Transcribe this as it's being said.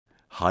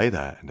Hi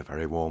there, and a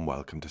very warm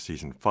welcome to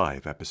Season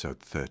 5, Episode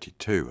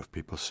 32 of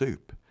PeopleSoup.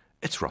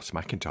 It's Ross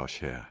McIntosh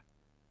here.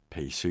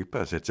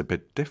 P-Soupers, it's a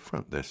bit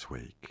different this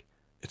week.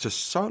 It's a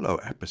solo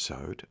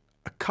episode,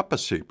 a cup of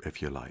soup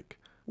if you like.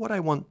 What I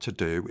want to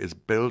do is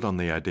build on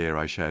the idea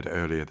I shared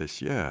earlier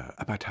this year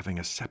about having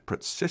a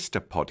separate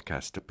sister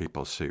podcast to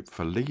PeopleSoup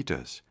for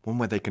leaders, one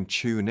where they can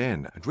tune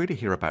in and really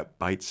hear about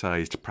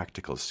bite-sized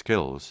practical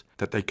skills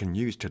that they can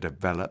use to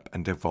develop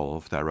and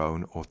evolve their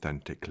own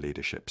authentic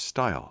leadership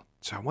style.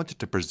 So I wanted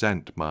to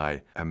present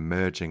my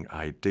emerging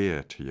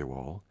idea to you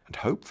all and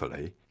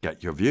hopefully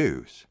get your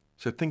views.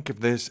 So think of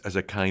this as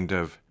a kind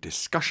of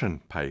discussion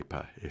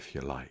paper, if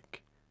you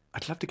like.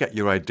 I'd love to get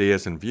your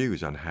ideas and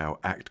views on how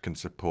ACT can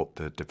support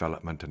the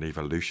development and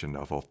evolution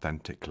of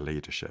authentic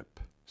leadership.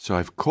 So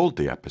I've called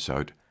the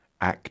episode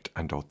ACT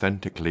and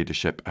Authentic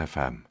Leadership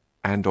FM.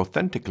 And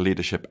Authentic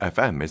Leadership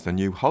FM is the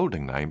new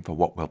holding name for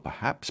what will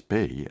perhaps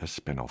be a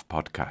spin-off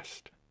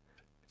podcast.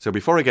 So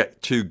before I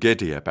get too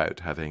giddy about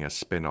having a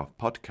spin-off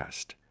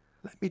podcast,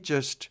 let me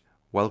just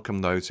welcome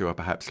those who are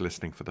perhaps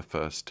listening for the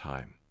first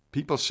time.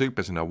 PeopleSoup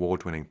is an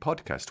award-winning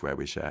podcast where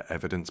we share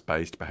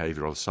evidence-based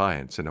behavioural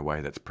science in a way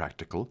that's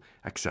practical,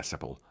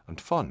 accessible and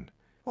fun.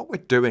 What we're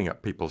doing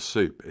at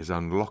PeopleSoup is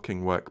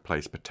unlocking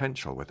workplace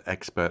potential with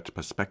expert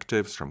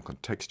perspectives from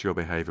contextual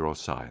behavioural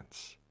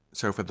science.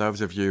 So for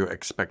those of you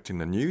expecting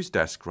the news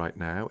desk right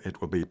now,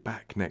 it will be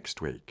back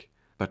next week.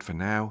 But for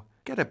now,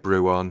 get a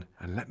brew on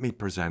and let me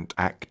present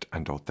ACT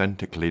and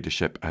Authentic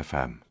Leadership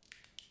FM.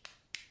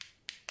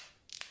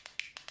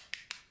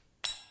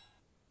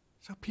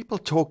 So people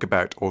talk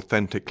about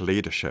authentic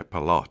leadership a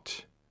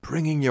lot.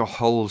 Bringing your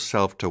whole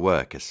self to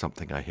work is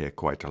something I hear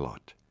quite a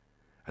lot.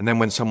 And then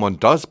when someone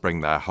does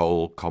bring their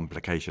whole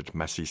complicated,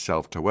 messy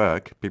self to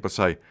work, people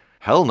say,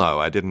 hell no,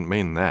 I didn't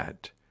mean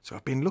that. So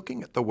I've been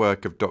looking at the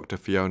work of Dr.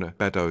 Fiona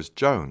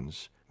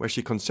Beddoes-Jones, where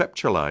she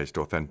conceptualized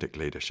authentic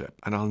leadership,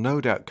 and I'll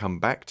no doubt come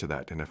back to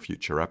that in a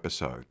future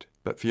episode.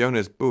 But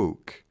Fiona's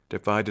book,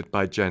 Divided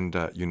by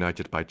Gender,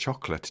 United by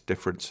Chocolate,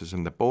 Differences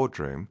in the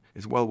Boardroom,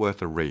 is well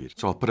worth a read.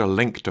 So I'll put a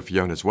link to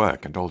Fiona's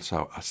work and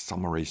also a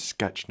summary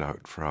sketch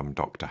note from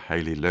Dr.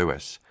 Hayley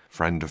Lewis,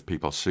 friend of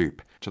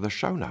PeopleSoup, to the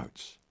show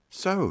notes.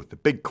 So the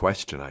big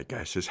question, I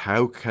guess, is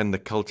how can the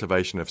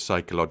cultivation of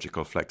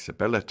psychological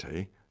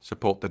flexibility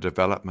support the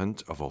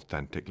development of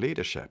authentic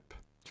leadership?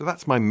 So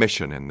that's my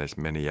mission in this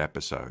mini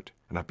episode,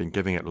 and I've been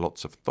giving it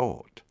lots of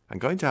thought. I'm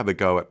going to have a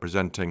go at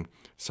presenting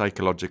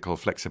psychological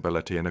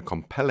flexibility in a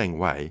compelling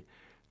way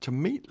to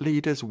meet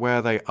leaders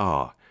where they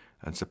are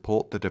and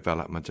support the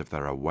development of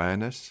their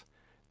awareness,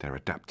 their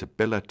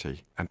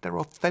adaptability, and their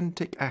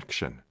authentic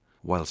action,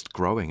 whilst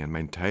growing and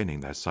maintaining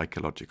their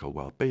psychological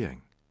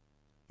well-being.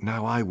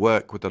 Now, I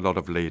work with a lot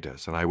of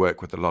leaders, and I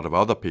work with a lot of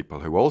other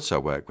people who also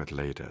work with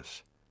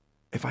leaders.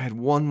 If I had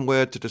one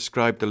word to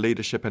describe the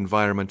leadership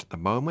environment at the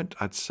moment,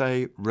 I'd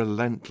say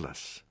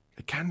relentless.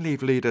 It can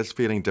leave leaders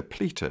feeling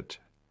depleted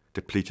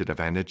of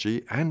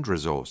energy and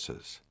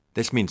resources.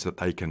 This means that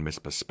they can miss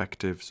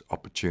perspectives,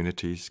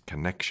 opportunities,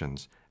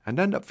 connections, and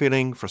end up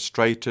feeling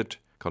frustrated,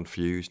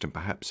 confused, and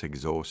perhaps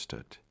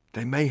exhausted.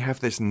 They may have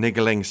this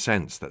niggling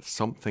sense that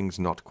something's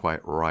not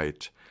quite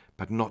right,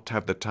 but not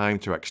have the time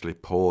to actually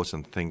pause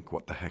and think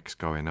what the heck's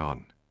going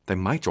on. They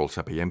might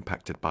also be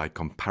impacted by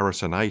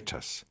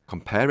comparisonitis,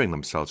 comparing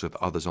themselves with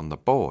others on the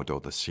board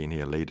or the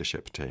senior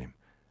leadership team,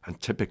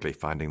 and typically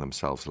finding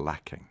themselves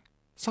lacking.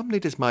 Some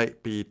leaders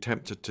might be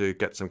tempted to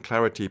get some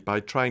clarity by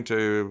trying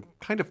to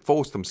kind of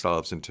force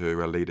themselves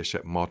into a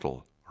leadership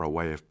model or a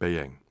way of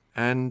being.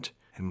 And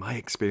in my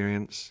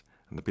experience,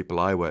 and the people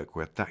I work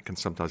with, that can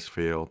sometimes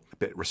feel a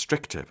bit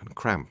restrictive and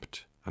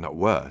cramped, and at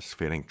worst,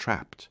 feeling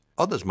trapped.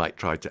 Others might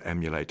try to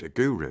emulate a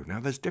guru. Now,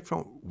 there's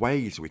different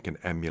ways we can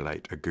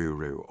emulate a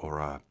guru or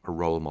a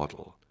role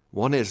model.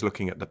 One is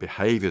looking at the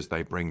behaviors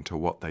they bring to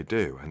what they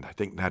do, and I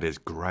think that is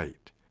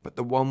great. But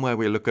the one where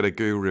we look at a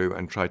guru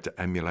and try to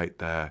emulate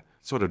their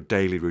sort of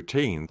daily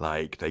routine,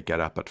 like they get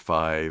up at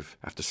 5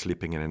 after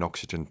sleeping in an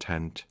oxygen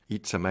tent,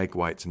 eat some egg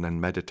whites and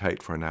then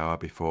meditate for an hour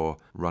before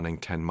running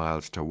 10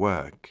 miles to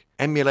work.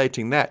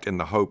 Emulating that in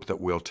the hope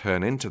that we'll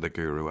turn into the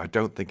guru, I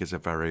don't think is a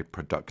very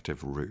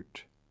productive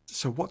route.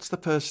 So what's the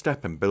first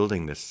step in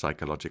building this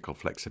psychological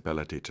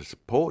flexibility to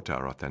support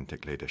our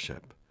authentic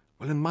leadership?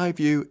 Well, in my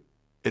view,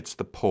 it's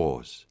the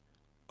pause.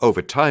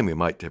 Over time, we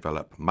might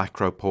develop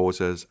macro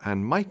pauses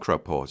and micro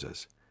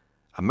pauses.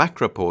 A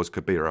macro pause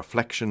could be a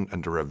reflection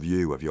and a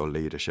review of your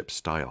leadership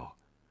style.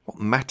 What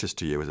matters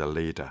to you as a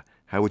leader?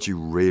 How would you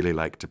really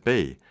like to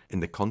be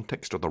in the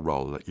context of the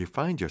role that you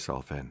find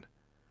yourself in?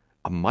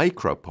 A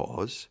micro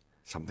pause,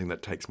 something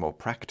that takes more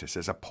practice,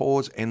 is a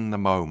pause in the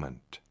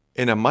moment.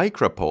 In a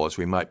micropause,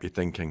 we might be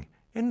thinking,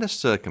 in the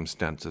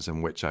circumstances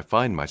in which I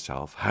find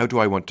myself, how do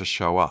I want to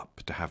show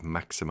up to have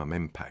maximum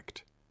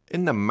impact?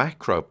 In the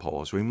macro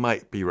pause, we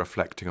might be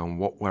reflecting on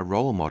what we're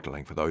role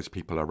modeling for those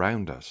people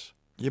around us.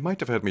 You might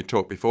have heard me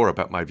talk before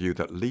about my view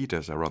that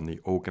leaders are on the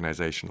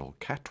organizational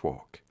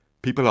catwalk.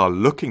 People are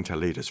looking to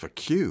leaders for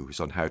cues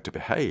on how to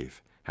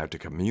behave, how to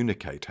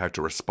communicate, how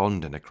to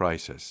respond in a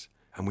crisis.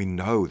 And we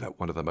know that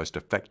one of the most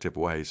effective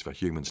ways for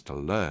humans to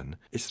learn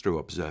is through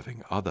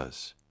observing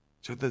others.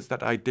 So there's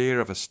that idea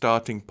of a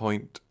starting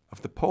point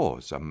of the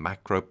pause, a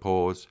macro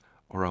pause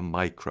or a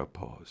micro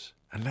pause.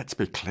 And let's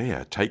be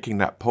clear, taking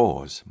that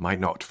pause might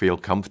not feel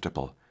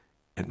comfortable.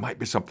 It might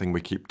be something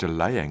we keep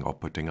delaying or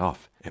putting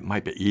off. It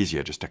might be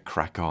easier just to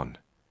crack on,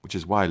 which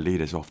is why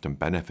leaders often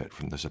benefit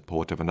from the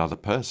support of another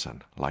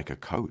person, like a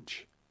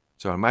coach.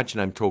 So imagine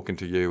I'm talking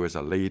to you as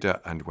a leader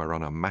and we're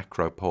on a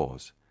macro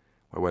pause,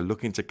 where we're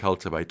looking to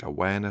cultivate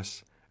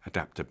awareness,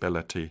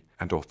 adaptability,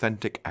 and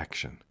authentic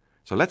action.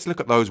 So let's look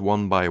at those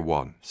one by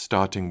one,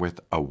 starting with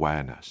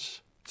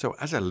awareness. So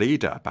as a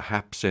leader,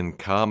 perhaps in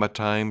calmer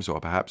times or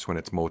perhaps when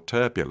it's more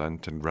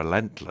turbulent and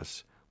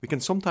relentless, we can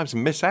sometimes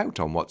miss out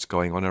on what's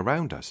going on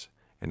around us,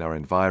 in our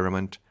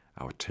environment,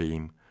 our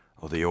team,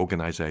 or the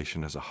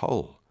organization as a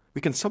whole.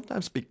 We can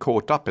sometimes be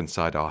caught up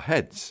inside our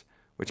heads,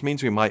 which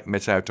means we might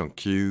miss out on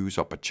cues,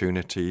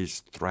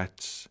 opportunities,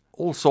 threats,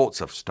 all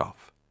sorts of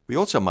stuff. We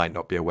also might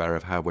not be aware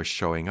of how we're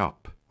showing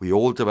up. We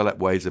all develop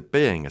ways of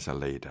being as a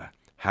leader,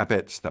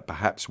 habits that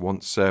perhaps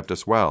once served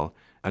us well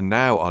and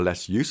now are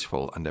less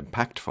useful and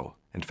impactful.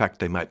 In fact,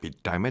 they might be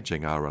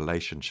damaging our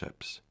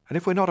relationships. And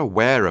if we're not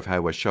aware of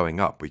how we're showing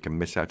up, we can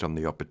miss out on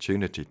the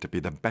opportunity to be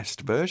the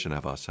best version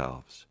of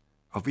ourselves.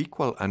 Of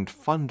equal and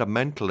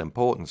fundamental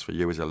importance for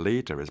you as a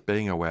leader is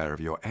being aware of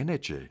your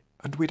energy.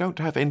 And we don't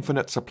have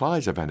infinite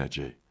supplies of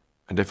energy.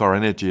 And if our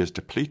energy is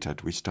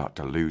depleted, we start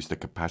to lose the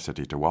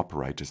capacity to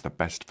operate as the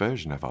best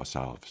version of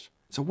ourselves.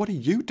 So what are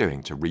you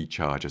doing to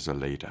recharge as a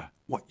leader?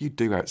 What you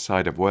do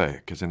outside of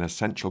work is an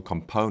essential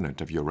component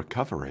of your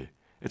recovery.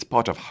 It's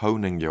part of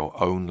honing your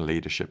own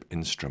leadership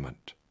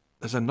instrument.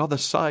 There's another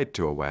side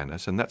to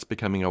awareness, and that's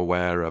becoming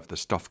aware of the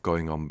stuff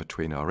going on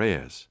between our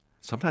ears.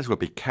 Sometimes we'll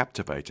be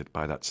captivated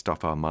by that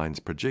stuff our minds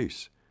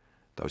produce.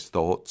 Those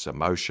thoughts,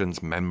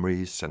 emotions,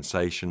 memories,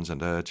 sensations,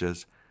 and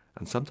urges,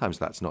 and sometimes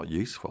that's not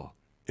useful.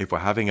 If we're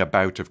having a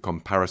bout of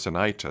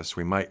comparisonitis,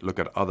 we might look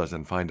at others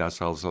and find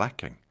ourselves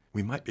lacking.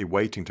 We might be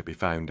waiting to be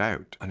found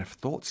out, and if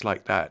thoughts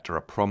like that are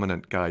a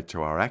prominent guide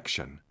to our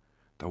action,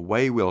 the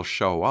way we'll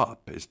show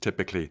up is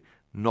typically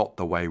not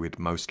the way we'd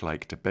most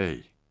like to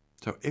be.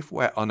 So if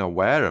we're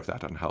unaware of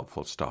that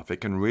unhelpful stuff, it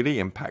can really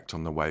impact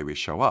on the way we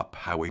show up,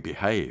 how we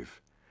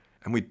behave.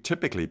 And we'd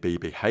typically be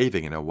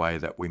behaving in a way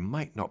that we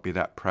might not be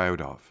that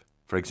proud of.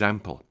 For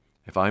example,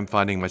 if I'm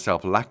finding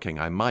myself lacking,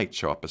 I might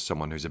show up as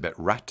someone who's a bit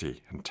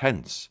ratty and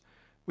tense,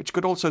 which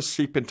could also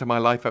seep into my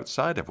life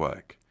outside of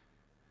work.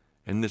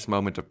 In this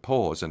moment of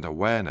pause and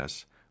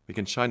awareness, we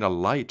can shine a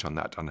light on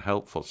that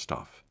unhelpful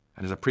stuff.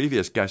 And as a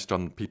previous guest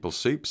on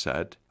PeopleSoup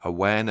said,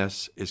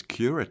 awareness is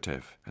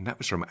curative. And that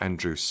was from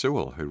Andrew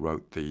Sewell, who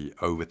wrote the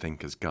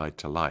Overthinker's Guide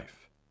to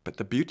Life. But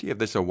the beauty of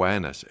this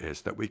awareness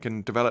is that we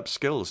can develop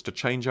skills to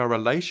change our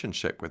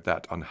relationship with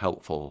that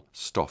unhelpful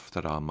stuff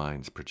that our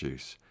minds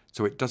produce,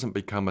 so it doesn't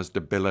become as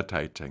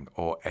debilitating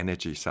or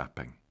energy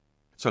sapping.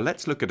 So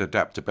let's look at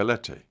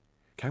adaptability.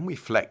 Can we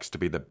flex to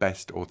be the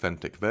best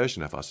authentic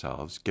version of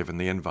ourselves given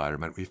the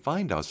environment we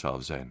find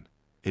ourselves in?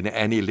 In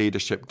any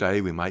leadership day,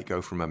 we might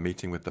go from a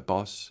meeting with the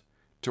boss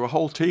to a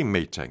whole team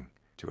meeting,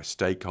 to a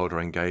stakeholder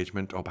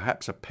engagement, or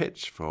perhaps a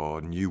pitch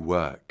for new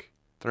work.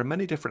 There are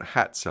many different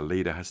hats a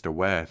leader has to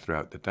wear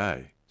throughout the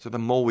day. So the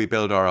more we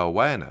build our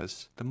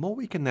awareness, the more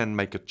we can then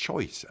make a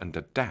choice and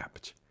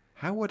adapt.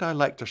 How would I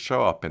like to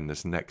show up in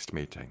this next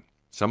meeting?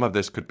 Some of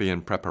this could be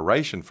in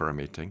preparation for a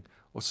meeting,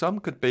 or some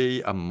could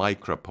be a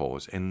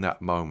micro-pause in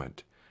that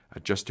moment,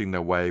 adjusting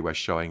the way we're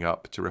showing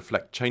up to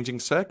reflect changing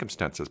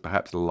circumstances,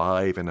 perhaps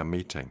live in a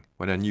meeting,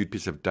 when a new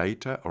piece of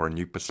data or a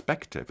new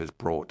perspective is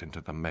brought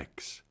into the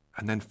mix.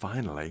 And then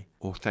finally,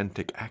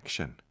 authentic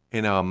action.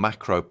 In our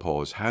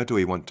macro-pause, how do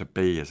we want to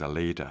be as a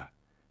leader?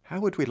 How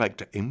would we like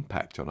to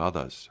impact on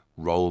others,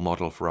 role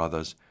model for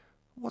others?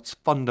 What's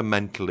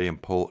fundamentally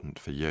important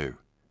for you?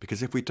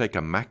 Because if we take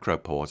a macro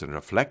pause and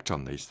reflect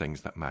on these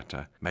things that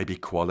matter, maybe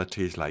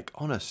qualities like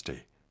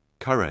honesty,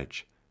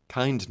 courage,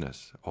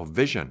 kindness, or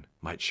vision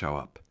might show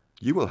up.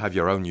 You will have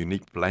your own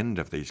unique blend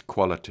of these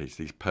qualities,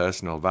 these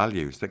personal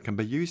values that can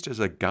be used as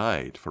a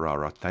guide for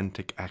our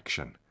authentic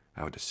action,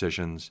 our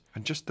decisions,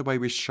 and just the way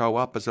we show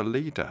up as a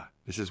leader.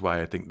 This is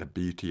why I think the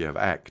beauty of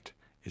ACT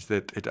is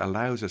that it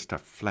allows us to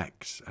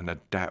flex and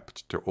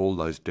adapt to all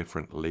those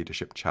different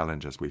leadership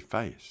challenges we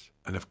face.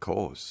 And of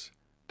course,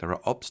 there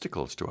are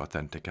obstacles to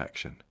authentic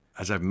action.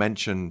 As I've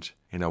mentioned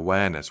in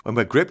awareness, when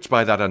we're gripped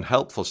by that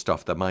unhelpful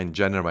stuff the mind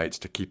generates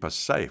to keep us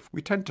safe,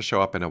 we tend to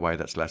show up in a way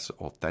that's less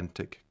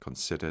authentic,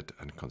 considered,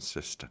 and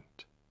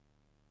consistent.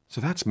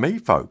 So that's me,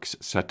 folks,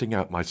 setting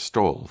out my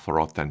stall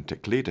for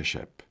authentic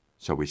leadership.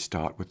 So we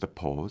start with the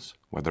pause,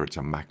 whether it's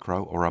a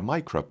macro or a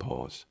micro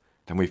pause.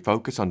 Then we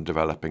focus on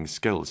developing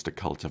skills to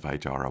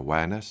cultivate our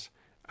awareness,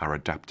 our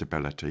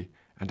adaptability,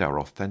 and our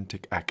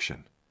authentic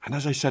action. And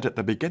as I said at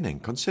the beginning,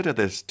 consider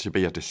this to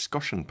be a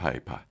discussion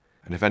paper.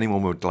 And if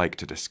anyone would like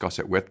to discuss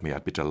it with me,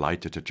 I'd be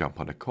delighted to jump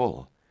on a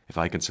call. If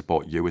I can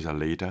support you as a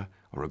leader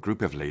or a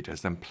group of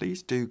leaders, then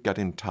please do get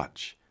in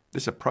touch.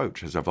 This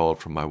approach has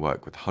evolved from my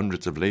work with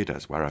hundreds of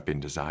leaders where I've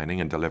been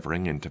designing and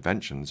delivering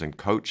interventions and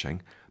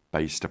coaching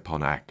based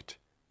upon ACT.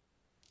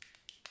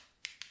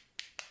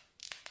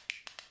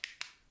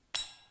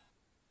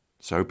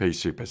 So,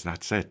 PeopleSoupers,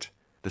 that's it.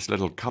 This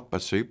little cup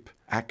of soup,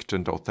 ACT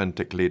and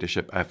Authentic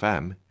Leadership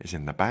FM, is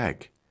in the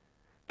bag.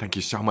 Thank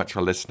you so much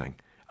for listening.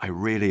 I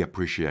really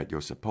appreciate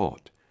your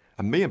support.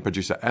 And me and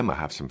producer Emma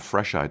have some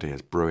fresh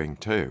ideas brewing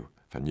too,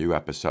 for new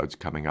episodes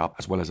coming up,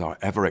 as well as our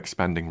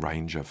ever-expanding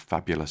range of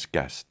fabulous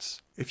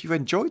guests. If you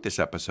enjoyed this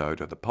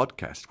episode of the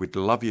podcast, we'd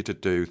love you to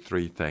do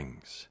 3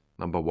 things.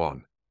 Number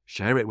 1,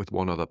 share it with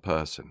one other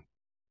person.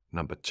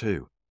 Number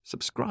 2,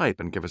 subscribe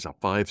and give us a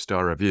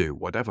 5-star review,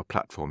 whatever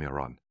platform you're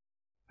on.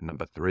 And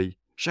number 3,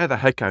 share the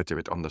heck out of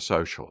it on the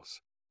socials.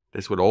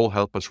 This would all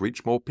help us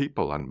reach more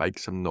people and make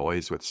some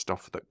noise with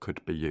stuff that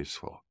could be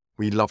useful.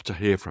 We love to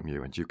hear from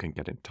you, and you can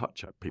get in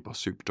touch at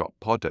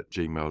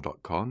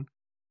peoplesoup.pod@gmail.com.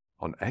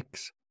 On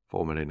X,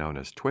 formerly known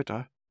as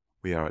Twitter,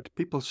 we are at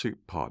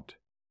PeopleSoupPod.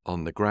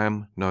 On the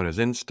gram, known as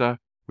Insta,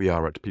 we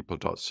are at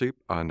people.soup,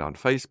 and on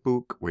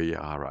Facebook, we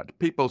are at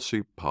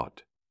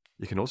PeopleSoupPod.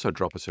 You can also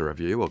drop us a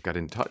review or get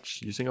in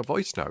touch using a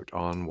voice note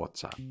on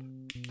WhatsApp.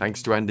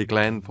 Thanks to Andy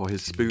Glenn for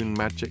his spoon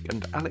magic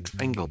and Alex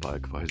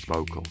Engelberg for his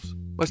vocals.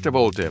 Most of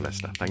all, dear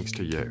listener, thanks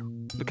to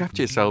you. Look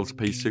after yourselves,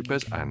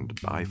 PeopleSoupers, and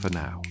bye for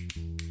now.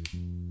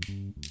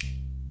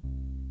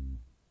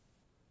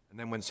 And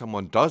then when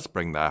someone does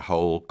bring their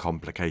whole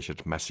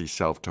complicated, messy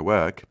self to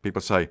work,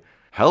 people say,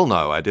 "Hell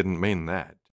no, I didn't mean that."